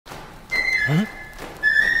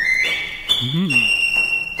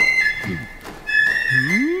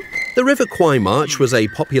The River Kwai March was a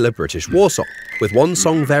popular British war song, with one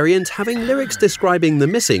song variant having lyrics describing the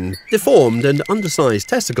missing, deformed and undersized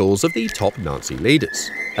testicles of the top Nazi leaders.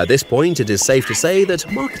 At this point, it is safe to say that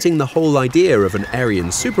marketing the whole idea of an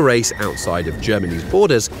Aryan super race outside of Germany's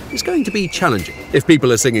borders is going to be challenging if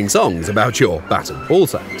people are singing songs about your battered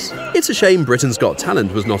ballsacks. It's a shame Britain's Got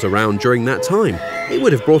Talent was not around during that time. It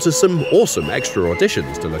would have brought us some awesome extra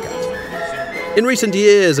auditions to look at. In recent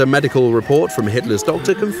years, a medical report from Hitler's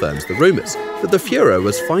doctor confirms the rumours that the Fuhrer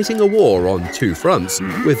was fighting a war on two fronts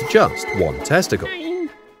with just one testicle.